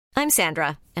I'm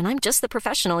Sandra, and I'm just the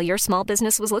professional your small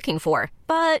business was looking for.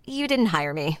 But you didn't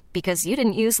hire me because you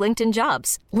didn't use LinkedIn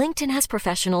Jobs. LinkedIn has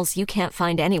professionals you can't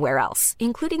find anywhere else,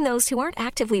 including those who aren't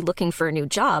actively looking for a new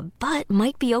job, but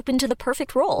might be open to the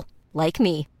perfect role, like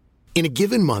me. In a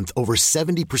given month, over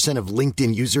 70% of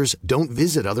LinkedIn users don't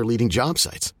visit other leading job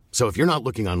sites. So if you're not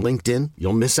looking on LinkedIn,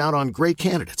 you'll miss out on great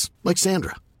candidates like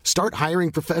Sandra. Start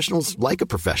hiring professionals like a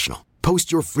professional.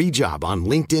 Post your free job on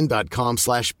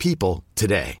linkedin.com/people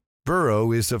today.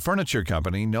 Burrow is a furniture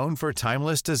company known for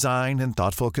timeless design and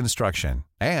thoughtful construction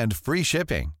and free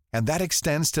shipping, and that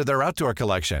extends to their outdoor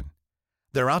collection.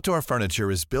 Their outdoor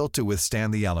furniture is built to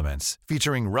withstand the elements,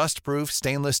 featuring rust-proof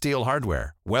stainless steel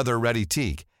hardware, weather-ready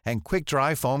teak, and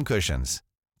quick-dry foam cushions.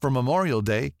 For Memorial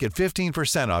Day, get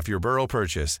 15% off your Burrow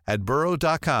purchase at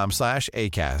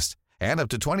burrow.com/ACAST and up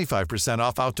to 25%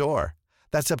 off outdoor.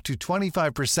 That's up to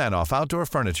 25% off outdoor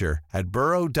furniture at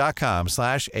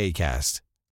burrow.com/ACAST.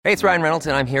 Hey, it's Ryan Reynolds,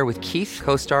 and I'm here with Keith,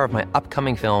 co-star of my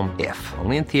upcoming film, If,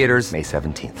 only in theaters May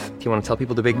 17th. Do you want to tell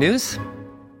people the big news?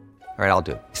 All right, I'll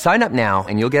do it. Sign up now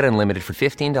and you'll get unlimited for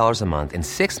 $15 a month and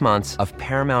 6 months of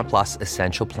Paramount Plus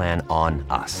Essential Plan on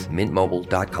us.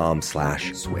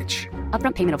 MintMobile.com/switch.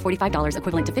 Upfront payment of $45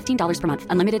 equivalent to $15 per month.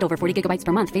 Unlimited over 40 gigabytes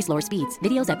per month. Face lower speeds.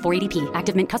 Videos at 480p.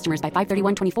 Active Mint customers by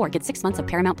 531.24 get 6 months of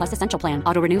Paramount Plus Essential Plan.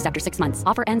 Auto renews after 6 months.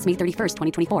 Offer ends May 31st,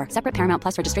 2024. Separate Paramount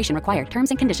Plus registration required. Terms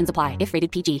and conditions apply if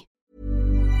rated PG.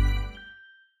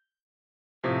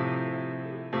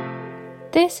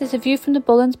 This is a View from the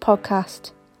Bullens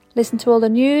podcast. Listen to all the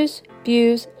news,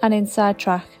 views and inside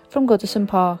track from Goodison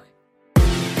Park.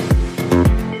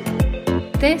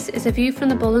 This is a View from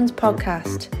the Bullens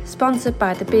podcast, sponsored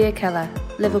by the Beer Keller,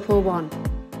 Liverpool 1.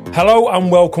 Hello and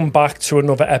welcome back to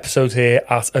another episode here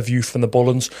at A View from the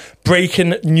Bullens.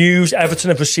 Breaking news, Everton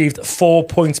have received 4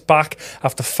 points back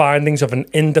after findings of an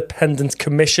independent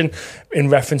commission in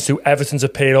reference to Everton's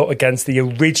appeal against the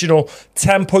original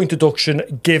 10-point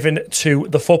deduction given to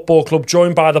the football club.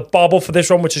 Joined by the Bobble for this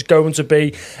one, which is going to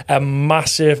be a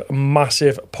massive,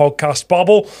 massive podcast.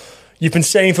 Bobble, you've been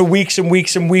saying for weeks and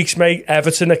weeks and weeks, mate,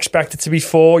 Everton expected to be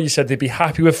 4. You said they'd be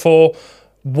happy with 4.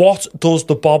 What does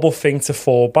the Bobble think to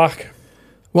fall back?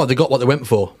 Well, they got what they went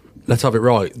for. Let's have it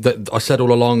right. I said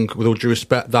all along, with all due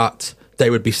respect, that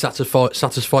they would be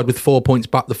satisfied with 4 points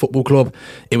back, the football club.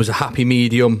 It was a happy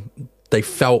medium. They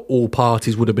felt all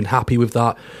parties would have been happy with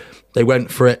that. They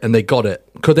went for it and they got it.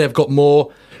 Could they have got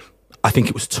more? I think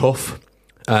it was tough.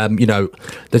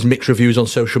 There's mixed reviews on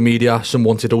social media. Some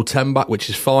wanted all 10 back, which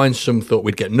is fine. Some thought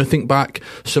we'd get nothing back.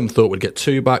 Some thought we'd get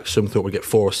 2 back. Some thought we'd get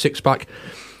 4 or 6 back.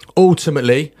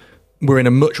 Ultimately, we're in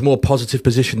a much more positive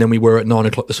position than we were at 9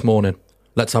 o'clock this morning.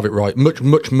 Let's have it right. Much,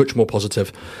 much, much more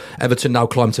positive. Everton now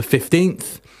climb to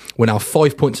 15th. We're now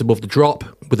 5 points above the drop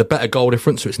with a better goal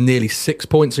difference, so it's nearly 6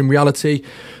 points in reality.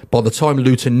 By the time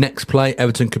Luton next play,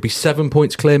 Everton could be 7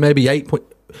 points clear, maybe 8 points.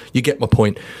 You get my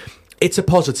point. It's a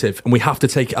positive, and we have to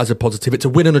take it as a positive. It's a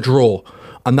win and a draw,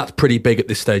 and that's pretty big at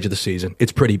this stage of the season.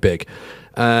 It's pretty big.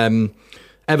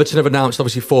 Everton have announced,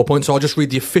 obviously, 4 points, so I'll just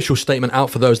read the official statement out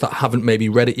for those that haven't maybe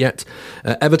read it yet.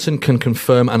 Everton can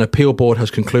confirm an appeal board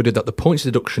has concluded that the points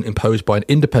deduction imposed by an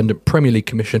independent Premier League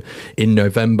commission in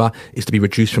November is to be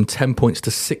reduced from 10 points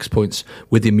to 6 points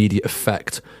with immediate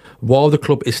effect. While the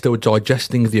club is still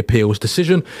digesting the appeal's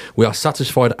decision, we are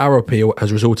satisfied our appeal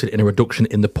has resulted in a reduction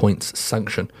in the points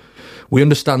sanction. We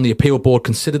understand the appeal board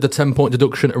considered the 10-point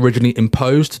deduction originally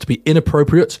imposed to be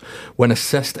inappropriate when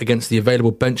assessed against the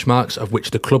available benchmarks of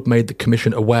which the club made the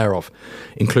commission aware of,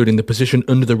 including the position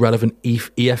under the relevant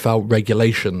EFL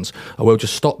regulations. I will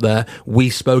just stop there. We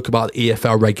spoke about the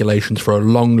EFL regulations for a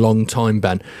long, long time,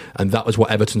 Ben, and that was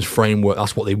what Everton's framework,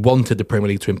 that's what they wanted the Premier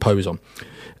League to impose on.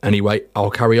 Anyway,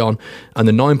 I'll carry on. And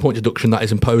the 9-point deduction that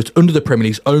is imposed under the Premier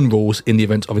League's own rules in the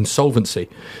event of insolvency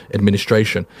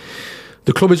administration.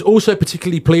 The club is also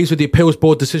particularly pleased with the Appeals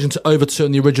Board decision to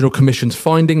overturn the original Commission's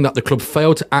finding that the club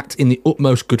failed to act in the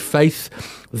utmost good faith.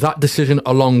 That decision,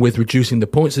 along with reducing the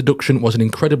points deduction, was an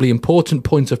incredibly important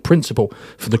point of principle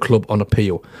for the club on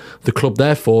appeal. The club,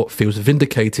 therefore, feels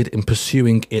vindicated in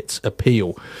pursuing its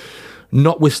appeal.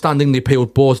 Notwithstanding the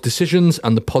Appeals Board's decisions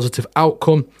and the positive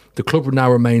outcome, the club now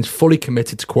remains fully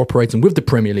committed to cooperating with the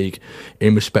Premier League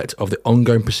in respect of the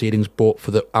ongoing proceedings brought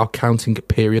for the accounting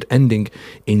period ending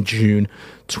in June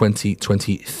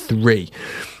 2023.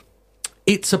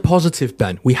 It's a positive,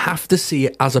 Ben. We have to see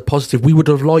it as a positive. We would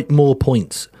have liked more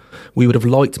points.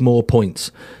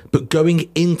 But going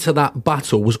into that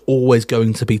battle was always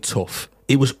going to be tough.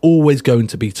 It was always going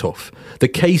to be tough. The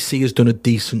KC has done a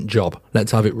decent job.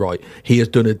 Let's have it right. He has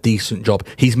done a decent job.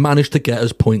 He's managed to get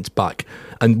us points back.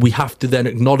 And we have to then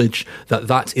acknowledge that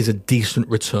that is a decent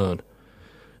return.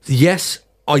 Yes,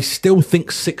 I still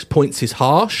think 6 points is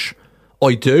harsh.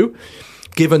 I do.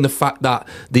 Given the fact that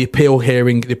the appeal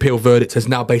verdict has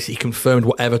now basically confirmed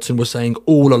what Everton were saying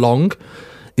all along,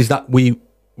 is that we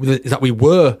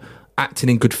were acting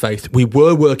in good faith. We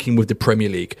were working with the Premier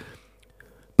League.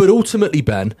 But ultimately,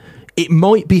 Ben, it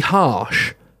might be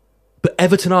harsh, but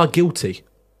Everton are guilty.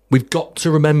 We've got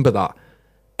to remember that.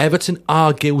 Everton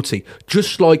are guilty.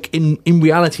 Just like in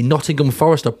reality, Nottingham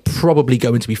Forest are probably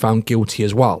going to be found guilty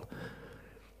as well.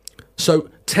 So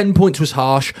 10 points was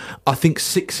harsh. I think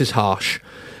 6 is harsh.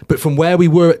 But from where we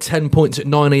were at 10 points at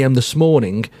 9 a.m. this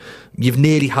morning, you've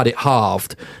nearly had it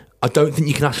halved. I don't think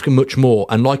you can ask for much more.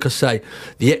 And like I say,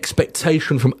 the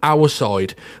expectation from our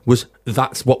side was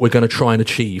that's what we're going to try and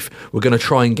achieve. We're going to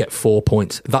try and get 4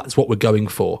 points. That's what we're going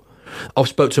for. I've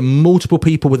spoke to multiple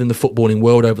people within the footballing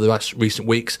world over the recent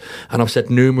weeks, and I've said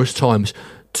numerous times,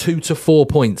 2 to 4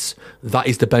 points, that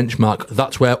is the benchmark.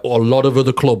 That's where a lot of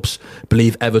other clubs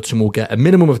believe Everton will get a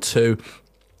minimum of 2,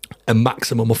 a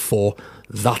maximum of 4.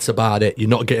 That's about it. You're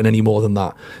not getting any more than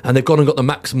that. And they've gone and got the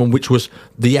maximum, which was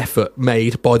the effort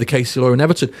made by the Casey Lawyer and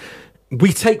Everton.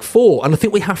 We take 4, and I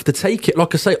think we have to take it.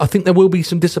 Like I say, I think there will be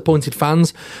some disappointed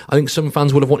fans. I think some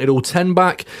fans would have wanted all 10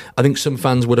 back. I think some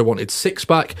fans would have wanted 6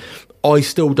 back. I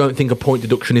still don't think a point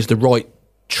deduction is the right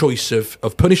choice of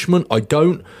punishment. I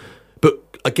don't. But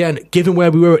again, given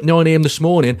where we were at 9 a.m. this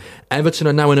morning, Everton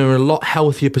are now in a lot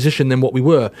healthier position than what we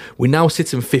were. We now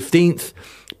sit in 15th.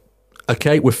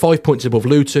 Okay, we're 5 points above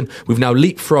Luton. We've now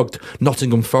leapfrogged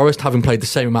Nottingham Forest, having played the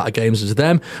same amount of games as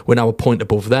them. We're now a point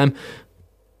above them.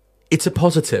 It's a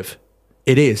positive.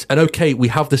 It is. And okay, we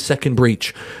have the second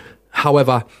breach.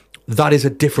 However, that is a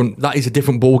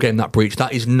different ball game, that breach.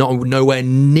 That is nowhere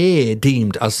near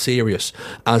deemed as serious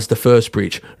as the first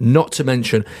breach. Not to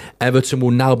mention, Everton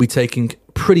will now be taking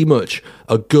pretty much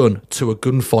a gun to a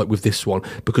gunfight with this one,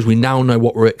 because we now know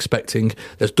what we're expecting.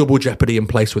 There's double jeopardy in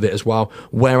place with it as well.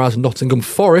 Whereas Nottingham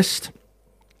Forest,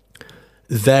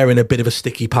 they're in a bit of a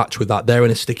sticky patch with that. They're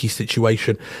in a sticky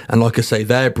situation. And like I say,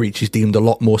 their breach is deemed a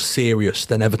lot more serious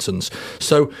than Everton's.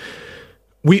 So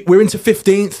we're into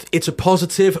 15th. It's a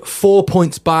positive. 4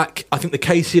 points back. I think the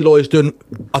Casey Lawyer's done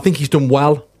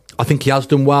well. I think he has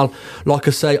done well. Like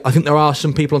I say, I think there are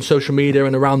some people on social media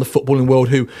and around the footballing world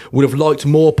who would have liked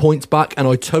more points back, and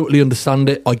I totally understand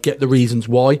it. I get the reasons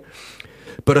why.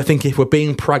 But I think if we're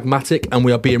being pragmatic and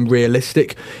we are being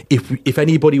realistic, if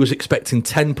anybody was expecting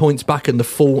 10 points back and the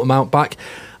full amount back,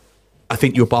 I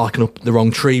think you're barking up the wrong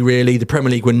tree, really. The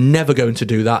Premier League were never going to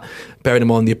do that. Bearing in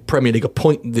mind, the Premier League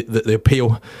appoint the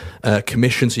appeal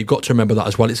commission, so you've got to remember that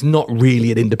as well. It's not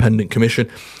really an independent commission.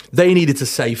 They needed to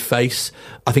save face.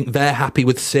 I think they're happy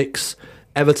with 6.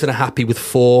 Everton are happy with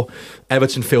 4.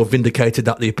 Everton feel vindicated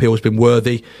that the appeal has been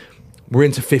worthy. We're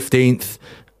into 15th.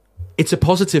 It's a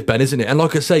positive, Ben, isn't it? And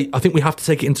like I say, I think we have to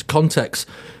take it into context.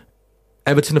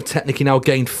 Everton have technically now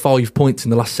gained 5 points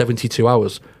in the last 72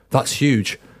 hours. That's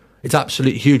huge. It's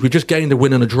absolutely huge. We just gained a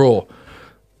win and a draw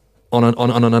on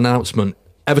an announcement.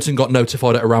 Everton got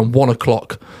notified at around 1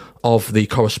 o'clock of the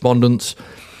correspondence.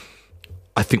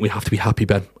 I think we have to be happy,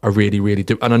 Ben. I really, really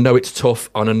do. And I know it's tough,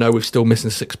 and I know we're still missing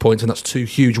 6 points, and that's 2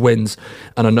 huge wins,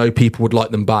 and I know people would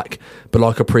like them back. But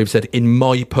like I previously said, in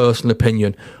my personal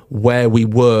opinion, where we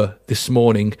were this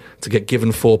morning to get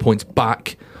given 4 points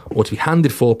back, or to be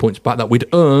handed 4 points back that we'd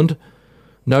earned,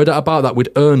 no doubt about that, we'd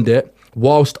earned it.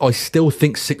 Whilst I still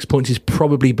think 6 points is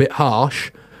probably a bit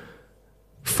harsh,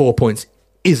 4 points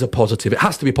is a positive. It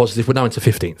has to be positive. We're now into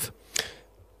 15th.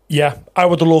 Yeah, I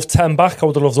would have loved 10 back. I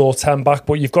would have loved all 10 back.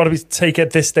 But you've got to take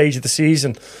at this stage of the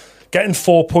season, getting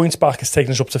 4 points back has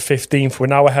taken us up to 15th. We're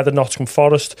now ahead of Nottingham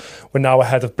Forest. We're now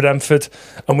ahead of Brentford.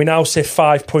 And we now sit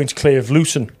 5 points clear of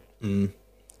Luton.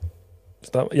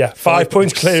 5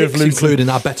 points clear of Luton, including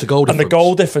our better goal difference. And the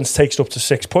goal difference takes it up to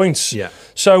 6 points. Yeah.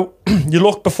 So you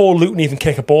look before Luton even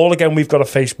kick a ball again. We've got to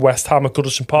face West Ham at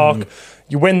Goodison Park.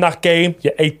 You win that game,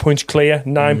 you're 8 points clear,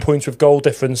 9 points with goal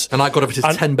difference. And I got it is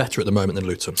 10 better at the moment than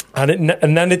Luton.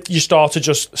 And then you start to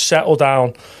just settle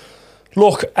down.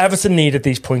 Look, Everton needed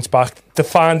these points back. The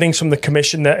findings from the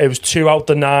commission that it was 2 out of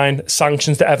the 9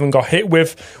 sanctions that Everton got hit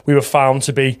with, we were found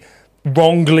to be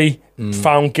wrongly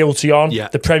found guilty on. Yeah.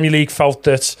 The Premier League felt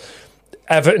that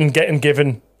Everton getting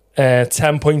given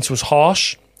 10 points was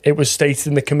harsh. It was stated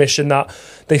in the commission that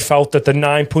they felt that the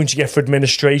 9 points you get for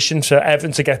administration, so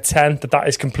Everton to get 10, that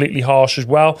is completely harsh as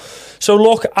well. So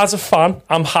look, as a fan,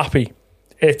 I'm happy.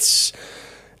 It's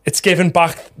given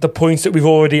back the points that we've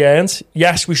already earned.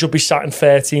 Yes, we should be sat in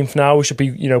 13th now. We should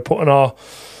be, putting our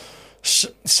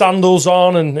sandals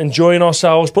on and enjoying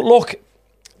ourselves. But look,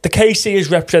 the KC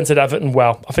has represented Everton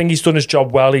well. I think he's done his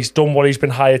job well. He's done what he's been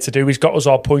hired to do. He's got us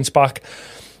our points back.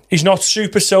 He's not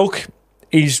super silk.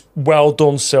 He's well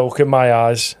done silk in my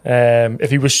eyes. If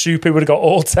he was super, he would have got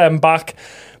all 10 back.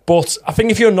 But I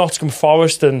think if you're Nottingham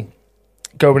Forest and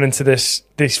going into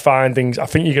these findings, I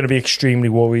think you're going to be extremely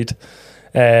worried.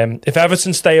 If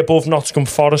Everton stay above Nottingham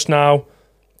Forest now,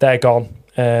 they're gone.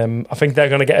 I think they're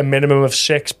going to get a minimum of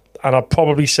 6, and I'd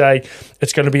probably say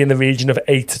it's going to be in the region of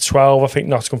 8 to 12. I think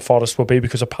Nottingham Forest will be,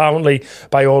 because apparently,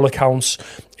 by all accounts,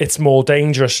 it's more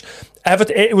dangerous.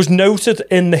 It was noted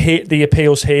in the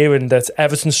appeals hearing that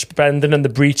Everton's spending and the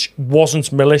breach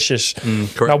wasn't malicious.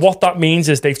 Now, what that means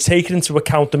is they've taken into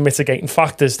account the mitigating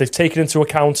factors. They've taken into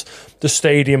account the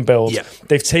stadium build. Yeah.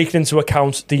 They've taken into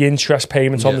account the interest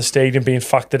payments on the stadium being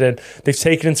factored in. They've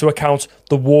taken into account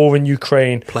the war in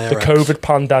Ukraine, the COVID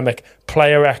pandemic,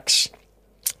 Player X.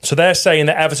 So they're saying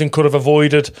that Everton could have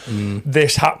avoided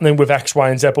this happening with X, Y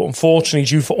and Z, but unfortunately,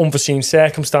 due for unforeseen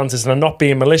circumstances and not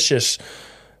being malicious,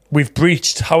 we've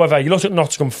breached. However, you look at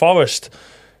Nottingham Forest,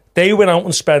 they went out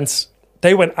and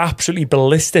they went absolutely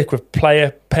ballistic with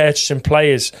purchasing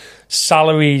players,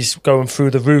 salaries going through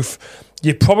the roof.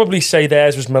 You'd probably say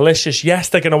theirs was malicious. Yes,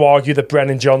 they're going to argue that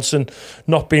Brennan Johnson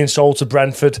not being sold to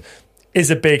Brentford is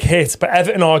a big hit, but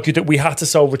Everton argued that we had to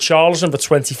sell Richarlison for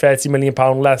 £20-30 million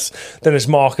less than his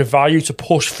market value to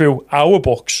push through our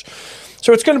books.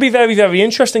 So it's going to be very, very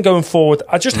interesting going forward.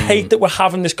 I just hate that we're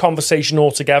having this conversation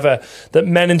altogether, that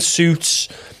men in suits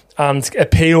and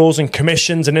appeals and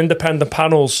commissions and independent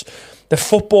panels, the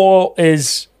football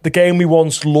is the game we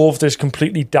once loved is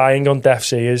completely dying on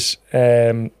deaf's ears.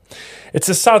 It's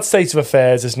a sad state of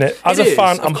affairs, isn't it? As a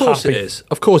fan, I'm happy.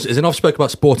 Of course it is. And I've spoken about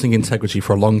sporting integrity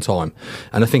for a long time,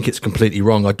 and I think it's completely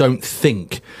wrong. I don't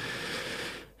think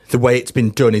the way it's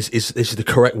been done is the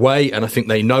correct way, and I think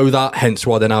they know that, hence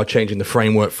why they're now changing the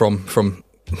framework from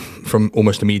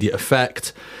almost immediate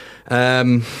effect.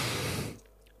 But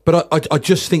I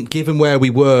just think, given where we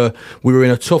were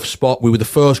in a tough spot. We were the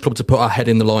first club to put our head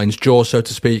in the lion's jaw, so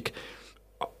to speak.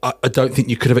 I don't think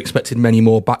you could have expected many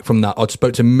more back from that. I'd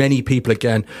spoke to many people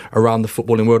again around the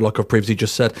footballing world, like I've previously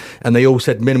just said, and they all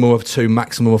said minimum of 2,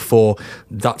 maximum of 4.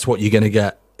 That's what you're going to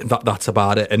get. That's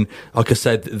about it. And like I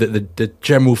said, the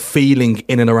general feeling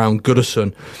in and around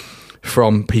Goodison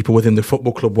from people within the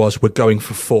football club was, we're going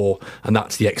for 4, and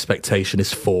that's the expectation,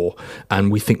 is 4,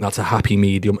 and we think that's a happy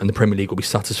medium, and the Premier League will be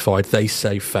satisfied. They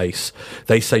save face.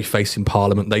 They save face in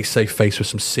Parliament. They save face with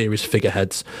some serious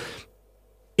figureheads.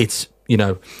 It's,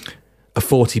 a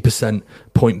 40%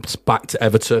 points back to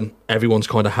Everton. Everyone's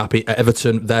kind of happy. At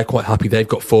Everton, they're quite happy. They've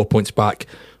got 4 points back.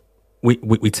 We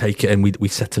take it and we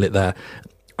settle it there.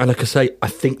 And like I say, I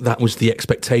think that was the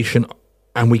expectation,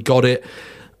 and we got it.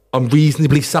 I'm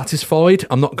reasonably satisfied.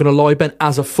 I'm not going to lie, Ben.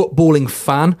 As a footballing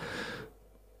fan,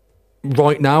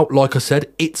 right now, like I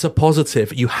said, it's a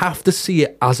positive. You have to see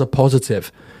it as a positive.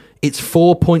 It's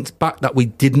 4 points back that we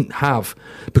didn't have.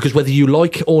 Because whether you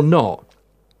like it or not,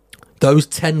 those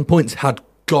 10 points had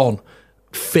gone,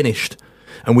 finished.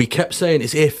 And we kept saying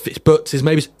it's if, it's buts, it's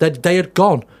maybe. They had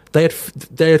gone. They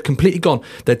had completely gone.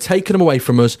 They'd taken them away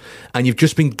from us, and you've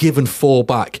just been given 4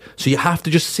 back. So you have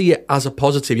to just see it as a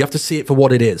positive. You have to see it for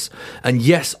what it is. And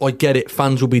yes, I get it.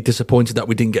 Fans will be disappointed that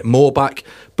we didn't get more back.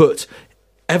 But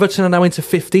Everton are now into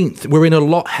 15th. We're in a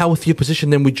lot healthier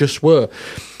position than we just were.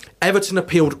 Everton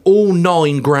appealed all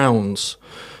 9 grounds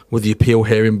with the appeal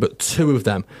hearing, but 2 of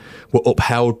them were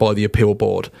upheld by the appeal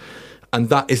board. And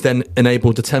that is then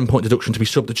enabled the 10-point deduction to be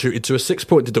substituted to a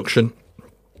 6-point deduction,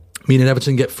 meaning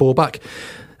Everton get 4 back.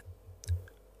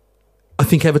 I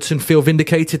think Everton feel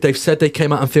vindicated. They've said they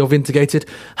came out and feel vindicated.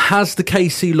 Has the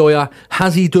KC lawyer,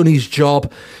 has he done his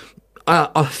job?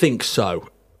 I think so.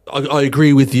 I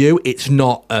agree with you. It's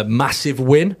not a massive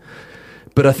win,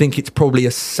 but I think it's probably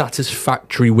a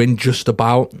satisfactory win, just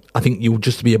about. I think you'll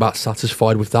just be about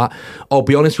satisfied with that. I'll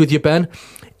be honest with you, Ben.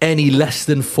 Any less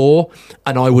than 4,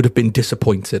 and I would have been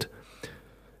disappointed.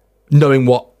 Knowing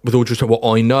with all due respect, what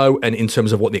I know, and in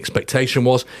terms of what the expectation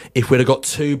was, if we'd have got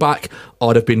 2 back,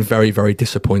 I'd have been very, very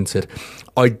disappointed.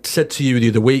 I said to you the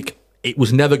other week, it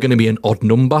was never going to be an odd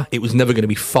number. It was never going to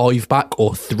be 5 back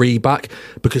or 3 back,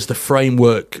 because the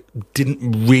framework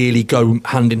didn't really go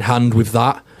hand in hand with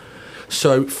that.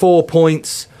 So 4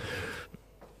 points.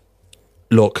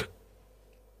 Look,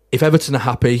 if Everton are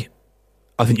happy,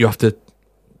 I think you have to.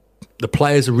 The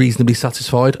players are reasonably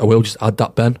satisfied. I will just add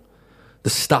that, Ben. The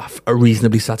staff are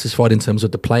reasonably satisfied in terms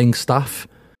of the playing staff.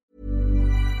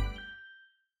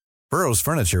 Burrow's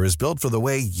furniture is built for the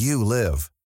way you live.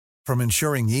 From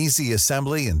ensuring easy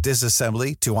assembly and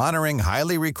disassembly to honoring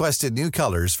highly requested new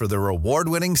colors for their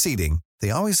award-winning seating,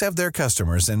 they always have their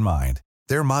customers in mind.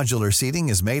 Their modular seating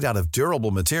is made out of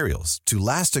durable materials to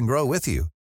last and grow with you.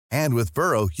 And with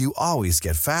Burrow, you always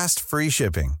get fast, free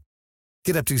shipping.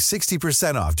 Get up to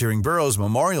 60% off during Burrow's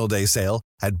Memorial Day sale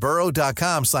at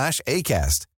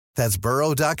burrow.com/ACAST. That's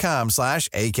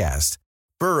burrow.com/ACAST.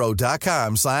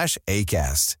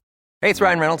 burrow.com/ACAST. Hey, it's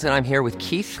Ryan Reynolds, and I'm here with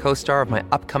Keith, co-star of my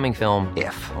upcoming film,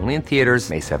 If, only in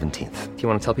theaters May 17th. Do you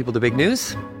want to tell people the big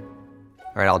news?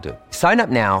 All right, I'll do it. Sign up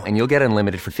now and you'll get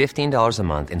unlimited for $15 a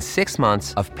month and 6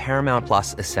 months of Paramount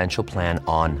Plus Essential Plan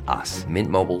on us.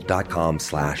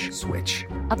 Mintmobile.com/switch.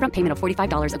 Upfront payment of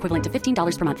 $45 equivalent to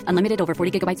 $15 per month. Unlimited over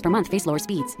 40 gigabytes per month. Face lower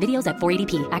speeds. Videos at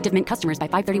 480p. Active Mint customers by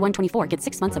 531.24 get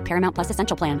 6 months of Paramount Plus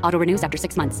Essential Plan. Auto renews after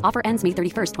 6 months. Offer ends May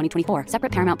 31st, 2024.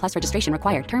 Separate Paramount Plus registration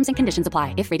required. Terms and conditions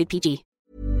apply if rated PG.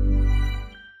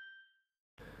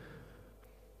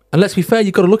 And let's be fair,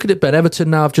 you've got to look at it, Ben. Everton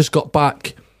now have just got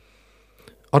back...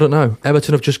 I don't know.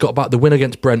 Everton have just got back the win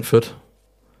against Brentford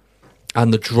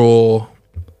and the draw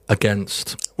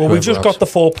against... Well, we've just got the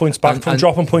 4 points back from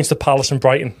dropping points to Palace and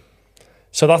Brighton.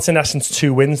 So that's in essence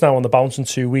 2 wins now on the bounce in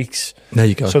 2 weeks. There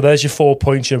you go. So there's your 4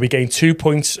 points. We gained 2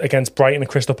 points against Brighton and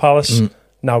Crystal Palace.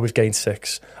 Now we've gained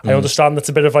 6. I understand that's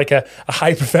a bit of like a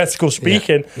hypothetical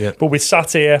speaking, but we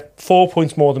sat here 4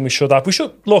 points more than we should have. We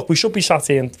should be sat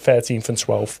here in 13th and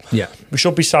 12th. Yeah. We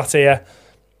should be sat here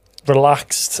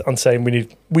relaxed and saying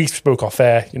we spoke off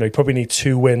air, you probably need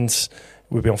 2 wins.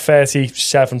 We'd be on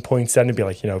 37 points, then it'd be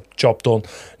like, job done.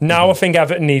 Now I think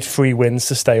Everton need 3 wins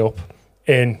to stay up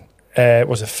in,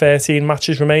 13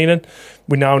 matches remaining?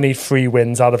 We now need 3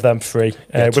 wins out of them 3.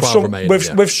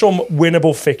 With some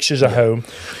winnable fixtures at home.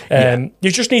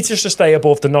 You just need to stay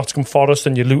above the Nottingham Forest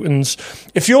and your Lutons.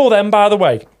 If you're them, by the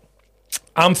way,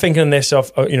 I'm thinking this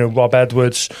of Rob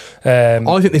Edwards. I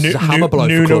think this is a hammer blow for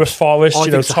Nuno at clubs. Forest.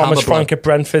 Thomas Frank at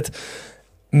Brentford.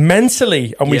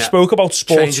 Mentally, and we spoke about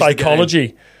sports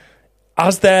psychology.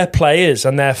 As their players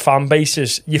and their fan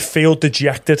bases, you feel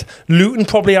dejected. Luton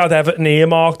probably had Everton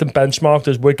earmarked and benchmarked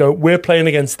as we're playing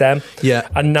against them. Yeah,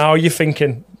 and now you're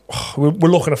thinking. We're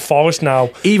looking at Forest now.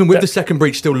 Even with the second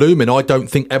breach still looming, I don't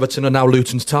think Everton are now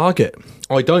Luton's target.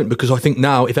 I don't, because I think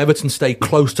now if Everton stay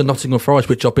close to Nottingham Forest,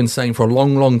 which I've been saying for a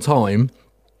long, long time,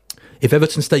 if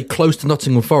Everton stay close to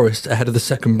Nottingham Forest ahead of the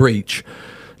second breach,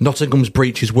 Nottingham's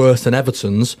breach is worse than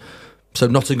Everton's. So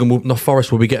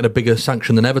Forest will be getting a bigger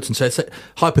sanction than Everton. So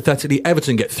hypothetically,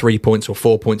 Everton get 3 points or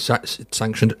 4 points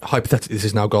sanctioned. Hypothetically, this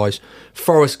is now, guys.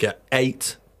 Forest get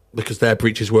 8 because their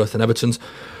breach is worse than Everton's.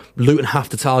 Luton have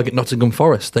to target Nottingham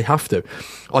Forest. They have to.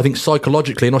 I think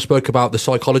psychologically, and I spoke about the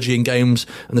psychology in games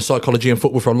and the psychology in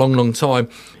football for a long, long time.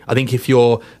 I think if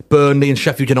you're Burnley and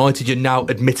Sheffield United, you're now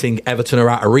admitting Everton are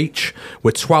out of reach.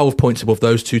 We're 12 points above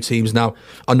those 2 teams now.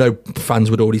 I know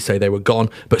fans would already say they were gone,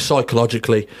 but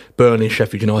psychologically, Burnley and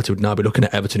Sheffield United would now be looking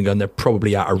at Everton and going, they're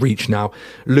probably out of reach now.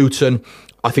 Luton,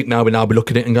 I think now we be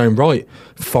looking at it and going, right,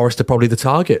 Forest are probably the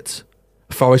targets.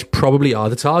 Forest probably are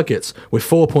the targets. We're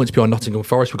 4 points behind Nottingham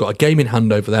Forest. We've got a game in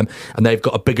hand over them, and they've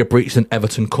got a bigger breach than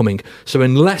Everton coming. So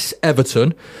unless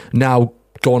Everton now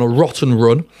go on a rotten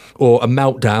run or a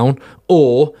meltdown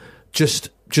or just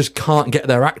can't get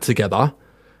their act together,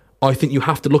 I think you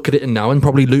have to look at it now, and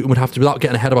probably Luton would have to, without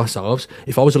getting ahead of ourselves,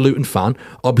 if I was a Luton fan,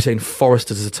 I'd be saying Forest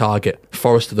as a target.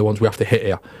 Forest are the ones we have to hit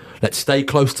here. Let's stay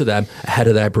close to them ahead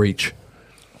of their breach.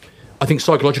 I think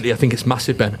psychologically, I think it's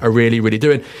massive, Ben. I really, really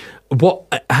do.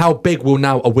 How big will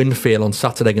now a win feel on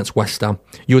Saturday against West Ham?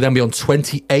 You would then be on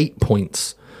 28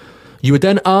 points. You would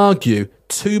then argue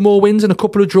 2 more wins and a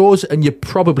couple of draws, and you're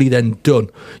probably then done.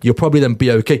 You'll probably then be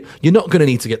okay. You're not going to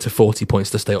need to get to 40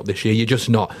 points to stay up this year. You're just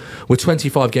not. We're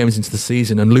 25 games into the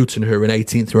season, and Luton, who are in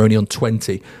 18th, are only on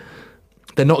 20.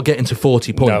 They're not getting to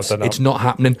 40 points. No, it's not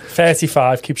happening.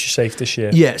 35 keeps you safe this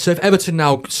year. Yeah, so if Everton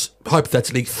now,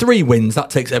 hypothetically, 3 wins, that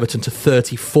takes Everton to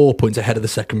 34 points ahead of the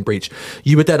second breach.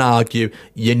 You would then argue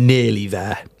you're nearly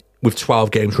there with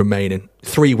 12 games remaining.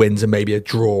 3 wins and maybe a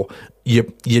draw. You're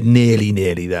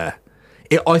nearly there.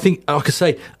 I think, like I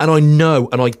say, and I know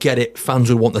and I get it, fans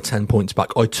will want the 10 points back.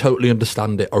 I totally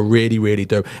understand it. I really, really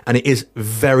do. And it is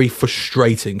very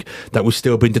frustrating that we've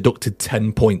still been deducted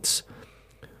 10 points.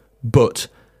 But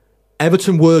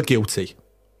Everton were guilty.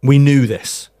 We knew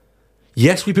this.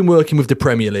 Yes, we've been working with the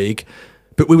Premier League,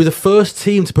 but we were the first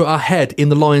team to put our head in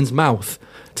the lion's mouth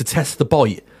to test the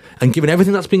bite. And given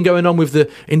everything that's been going on with the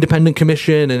independent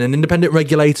commission and an independent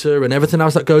regulator and everything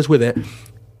else that goes with it,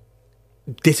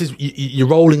 you're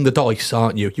rolling the dice,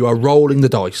 aren't you? You are rolling the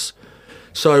dice.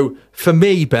 So for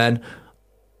me, Ben,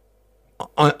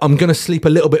 I'm going to sleep a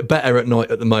little bit better at night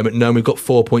at the moment, knowing we've got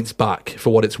 4 points back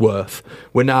for what it's worth.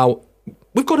 We're now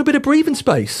we've got a bit of breathing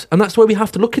space, and that's the way we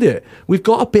have to look at it. We've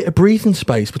got a bit of breathing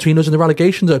space between us and the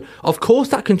relegation zone. Of course,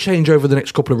 that can change over the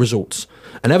next couple of results,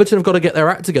 and Everton have got to get their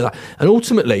act together. And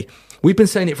ultimately, we've been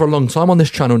saying it for a long time on this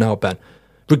channel now, Ben.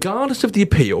 Regardless of the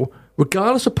appeal,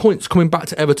 regardless of points coming back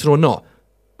to Everton or not,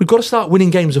 we've got to start winning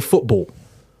games of football.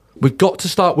 We've got to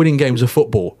start winning games of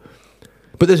football.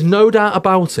 But there's no doubt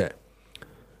about it.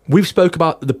 We've spoke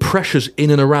about the pressures in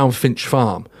and around Finch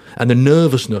Farm and the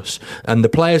nervousness, and the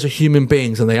players are human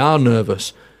beings and they are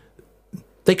nervous.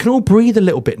 They can all breathe a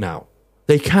little bit now.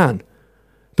 They can.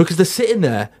 Because they're sitting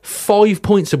there 5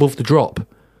 points above the drop.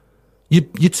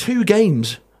 You're 2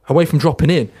 games away from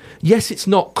dropping in. Yes, it's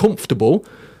not comfortable,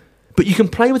 but you can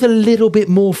play with a little bit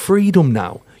more freedom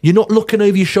now. You're not looking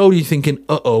over your shoulder, you're thinking,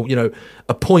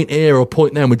 a point here or a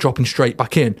point there and we're dropping straight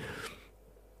back in.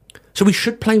 So we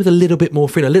should play with a little bit more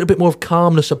freedom, a little bit more of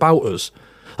calmness about us.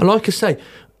 And like I say,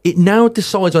 it now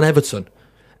decides on Everton.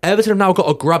 Everton have now got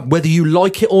to grab, whether you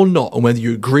like it or not, and whether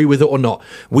you agree with it or not,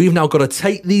 we've now got to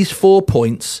take these 4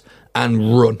 points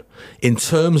and run in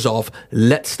terms of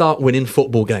let's start winning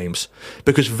football games.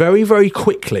 Because very, very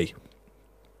quickly,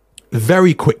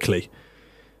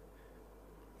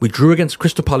 we drew against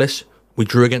Crystal Palace, we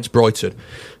drew against Brighton.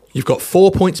 You've got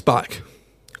 4 points back.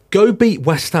 Go beat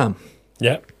West Ham.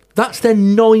 Yeah. That's their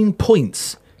 9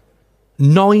 points.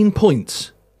 9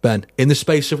 points, Ben, in the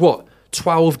space of what?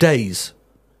 12 days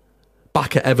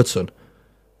back at Everton.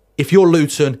 If you're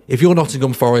Luton, if you're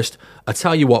Nottingham Forest, I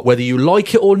tell you what, whether you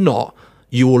like it or not,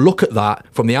 you will look at that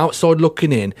from the outside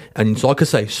looking in. And like I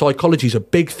say, psychology is a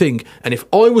big thing. And if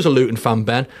I was a Luton fan,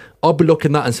 Ben, I'd be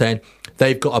looking at that and saying,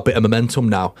 they've got a bit of momentum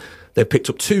now. They've picked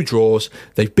up 2 draws,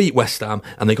 they've beat West Ham,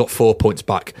 and they got 4 points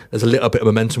back. There's a little bit of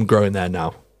momentum growing there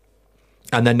now.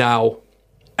 And they're now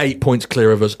 8 points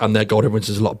clear of us, and their goal difference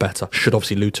is a lot better. Should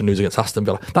obviously Luton lose against Aston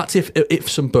Villa. That's if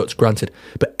some buts, granted.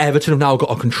 But Everton have now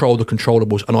got to control the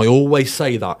controllables, and I always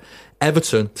say that.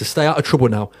 Everton, to stay out of trouble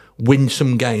now, win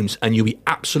some games, and you'll be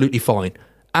absolutely fine.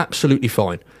 Absolutely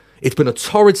fine. It's been a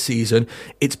torrid season.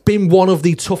 It's been one of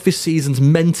the toughest seasons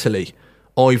mentally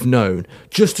I've known,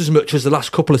 just as much as the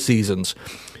last couple of seasons.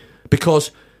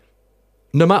 Because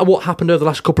no matter what happened over the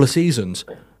last couple of seasons,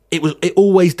 it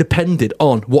always depended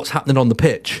on what's happening on the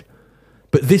pitch.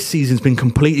 But this season's been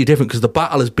completely different because the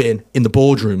battle has been in the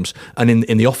boardrooms and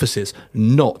in the offices,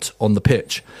 not on the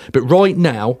pitch. But right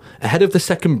now, ahead of the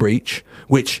second breach,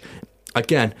 which,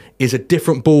 again, is a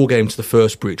different ball game to the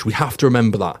first breach, we have to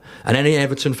remember that. And any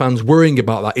Everton fans worrying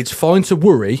about that, it's fine to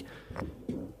worry,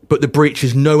 but the breach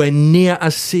is nowhere near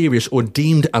as serious or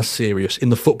deemed as serious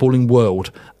in the footballing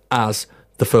world as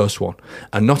the first one.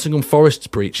 And Nottingham Forest's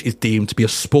breach is deemed to be a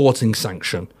sporting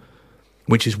sanction,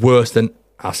 which is worse than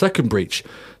our second breach.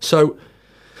 So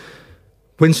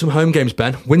win some home games,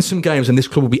 Ben. Win some games and this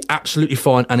club will be absolutely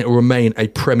fine, and it will remain a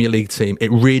Premier League team.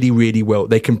 It really, really will.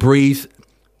 They can breathe.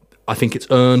 I think it's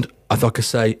earned. Like I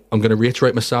say, I'm going to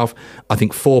reiterate myself. I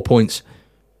think 4 points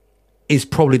is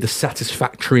probably the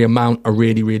satisfactory amount. I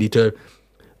really, really do.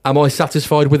 Am I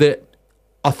satisfied with it?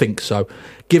 I think so.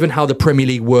 Given how the Premier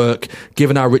League work,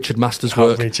 given how Richard Masters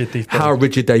work, how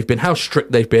rigid they've been, how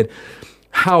strict they've been,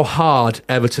 how hard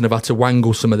Everton have had to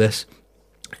wangle some of this.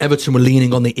 Everton were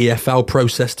leaning on the EFL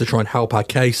process to try and help our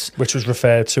case. Which was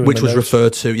referred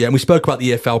to, yeah. And we spoke about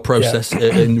the EFL process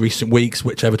in recent weeks,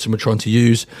 which Everton were trying to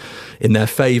use in their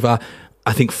favour.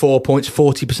 I think 4 points,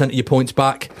 40% of your points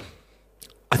back.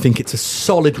 I think it's a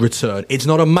solid return. It's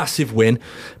not a massive win,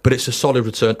 but it's a solid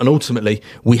return. And ultimately,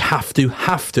 we have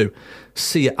to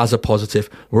see it as a positive.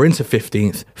 We're into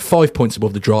 15th, 5 points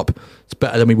above the drop. It's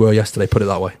better than we were yesterday, put it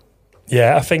that way.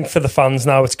 Yeah, I think for the fans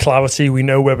now, it's clarity. We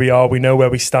know where we are. We know where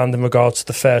we stand in regards to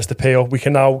the first appeal. We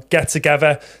can now get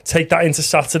together, take that into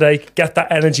Saturday, get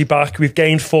that energy back. We've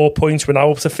gained 4 points. We're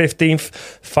now up to 15th.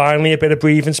 Finally, a bit of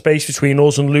breathing space between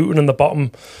us and Luton and the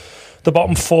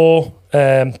bottom 4.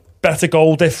 Better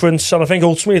goal difference, and I think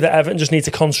ultimately that Everton just need to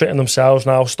concentrate on themselves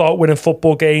now, start winning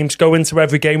football games, go into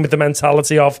every game with the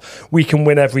mentality of we can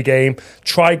win every game,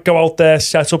 try go out there,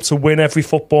 set up to win every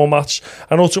football match,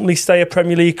 and ultimately stay a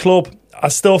Premier League club. I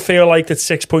still feel like that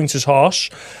 6 points is harsh.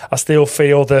 I still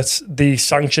feel that the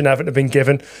sanction Everton have been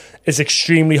given is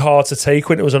extremely hard to take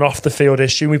when it was an off-the-field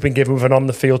issue. We've been given with an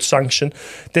on-the-field sanction.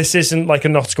 This isn't like a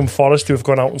Nottingham Forest who have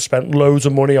gone out and spent loads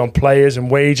of money on players and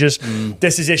wages.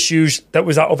 This is issues that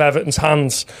was out of Everton's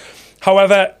hands.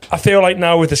 However, I feel like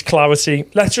now with this clarity,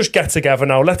 let's just get together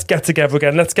now. Let's get together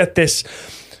again. Let's get this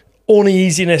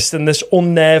uneasiness and this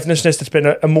unnervousness that's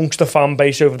been amongst the fan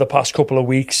base over the past couple of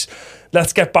weeks.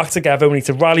 Let's get back together. We need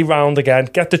to rally round again,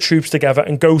 get the troops together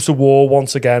and go to war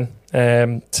once again.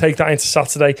 Take that into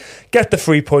Saturday, get the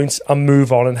 3 points and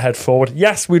move on and head forward.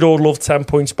 Yes, we'd all love 10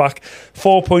 points back.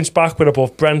 4 points back, we're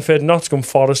above Brentford, Nottingham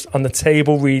Forest, and the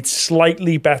table reads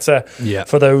slightly better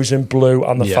for those in blue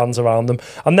and the fans around them.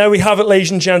 And there we have it,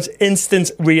 ladies and gents.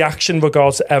 Instant reaction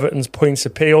regards to Everton's points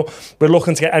appeal. We're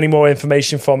looking to get any more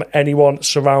information from anyone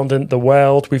surrounding the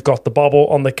world. We've got the Bobble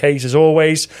on the case as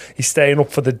always. He's staying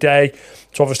up for the day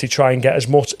to obviously try and get as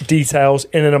much details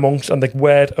in and amongst and the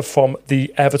word from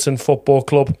the Everton Football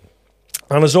Club.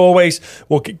 And as always,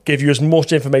 we'll give you as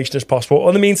much information as possible.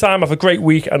 In the meantime, have a great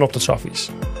week and up the toffees.